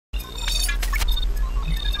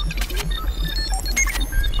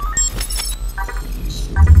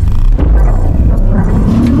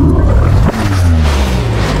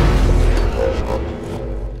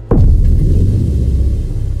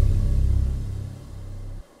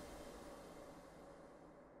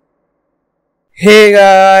Hey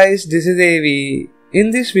guys, this is AV. In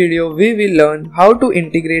this video, we will learn how to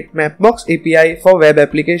integrate MapBox API for web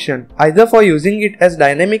application, either for using it as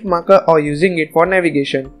dynamic marker or using it for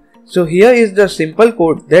navigation. So here is the simple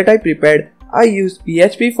code that I prepared. I used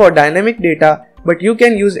PHP for dynamic data, but you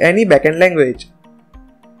can use any backend language.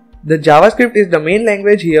 The JavaScript is the main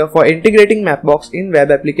language here for integrating MapBox in web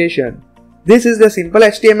application. This is the simple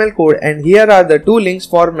HTML code, and here are the two links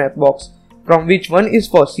for MapBox, from which one is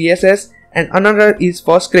for CSS and another is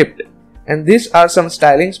for script. And these are some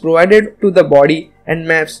stylings provided to the body and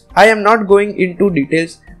maps. I am not going into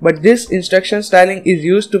details, but this instruction styling is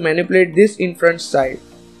used to manipulate this in front side,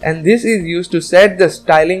 and this is used to set the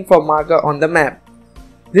styling for marker on the map.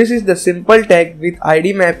 This is the simple tag with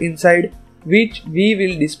ID map inside, which we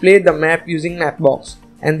will display the map using MapBox.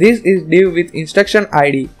 And this is div with instruction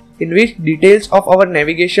ID, in which details of our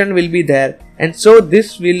navigation will be there, and so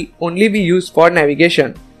this will only be used for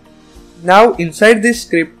navigation. Now inside this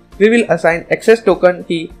script, we will assign access token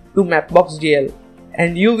key to MapBox.gl,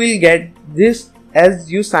 and you will get this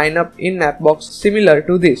as you sign up in MapBox, similar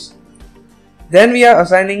to this. Then we are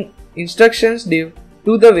assigning instructions div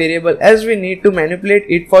to the variable as we need to manipulate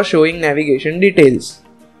it for showing navigation details.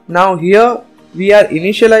 Now here we are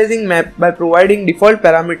initializing map by providing default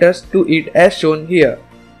parameters to it as shown here.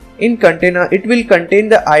 In container, it will contain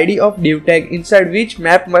the ID of div tag inside which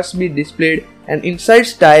map must be displayed, and inside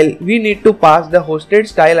style we need to pass the hosted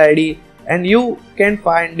style ID, and you can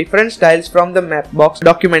find different styles from the MapBox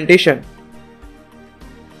documentation.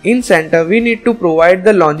 In center, we need to provide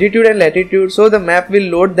the longitude and latitude, so the map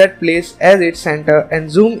will load that place as its center,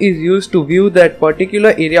 and zoom is used to view that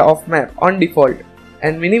particular area of map on default,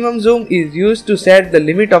 and minimum zoom is used to set the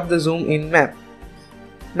limit of the zoom in map.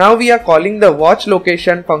 Now we are calling the watch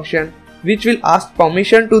location function, which will ask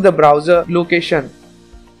permission to the browser location,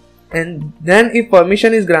 and then if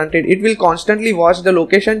permission is granted, it will constantly watch the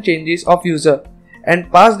location changes of user and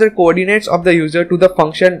pass the coordinates of the user to the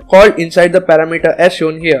function called inside the parameter as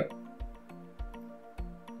shown here.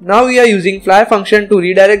 Now we are using fly function to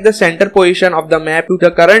redirect the center position of the map to the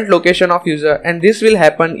current location of user, and this will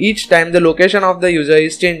happen each time the location of the user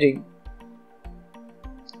is changing.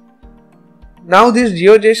 Now this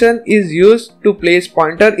GeoJSON is used to place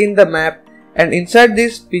pointer in the map, and inside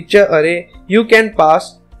this picture array you can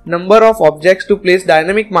pass number of objects to place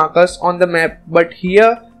dynamic markers on the map, but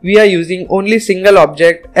here we are using only single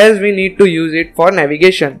object as we need to use it for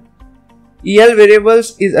navigation. EL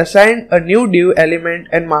variables is assigned a new div element,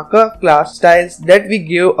 and marker class styles that we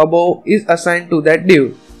gave above is assigned to that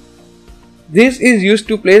div. This is used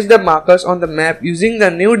to place the markers on the map using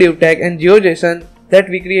the new div tag and GeoJSON that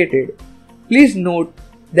we created. Please note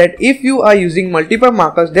that if you are using multiple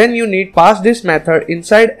markers, then you need pass this method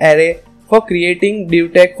inside array for creating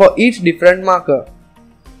div tag for each different marker.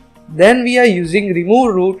 Then we are using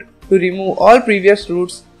remove route to remove all previous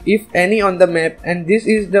routes if any on the map, and this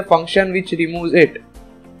is the function which removes it.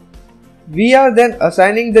 We are then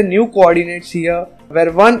assigning the new coordinates here,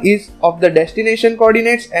 where one is of the destination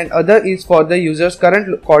coordinates and other is for the user's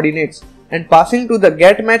current coordinates, and passing to the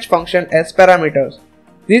getMatch function as parameters.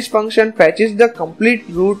 This function fetches the complete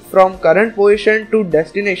route from current position to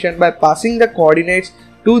destination by passing the coordinates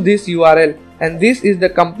to this URL, and this is the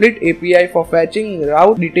complete API for fetching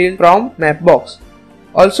route details from MapBox.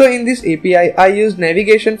 Also in this API, I use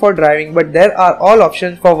navigation for driving, but there are all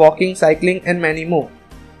options for walking, cycling and many more.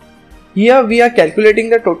 Here we are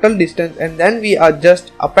calculating the total distance, and then we are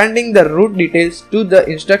just appending the route details to the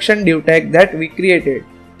instruction div tag that we created.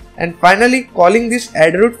 And finally calling this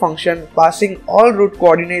addRoute function, passing all route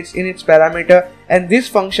coordinates in its parameter, and this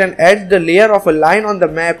function adds the layer of a line on the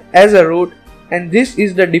map as a route, and this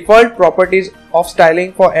is the default properties of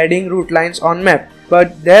styling for adding route lines on map.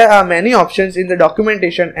 But there are many options in the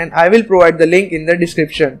documentation, and I will provide the link in the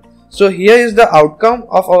description. So here is the outcome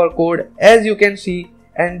of our code as you can see,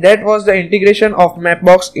 and that was the integration of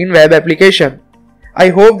MapBox in web application. I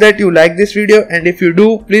hope that you like this video, and if you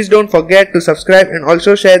do, please don't forget to subscribe and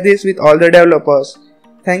also share this with all the developers.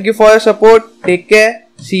 Thank you for your support. Take care.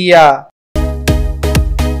 See ya.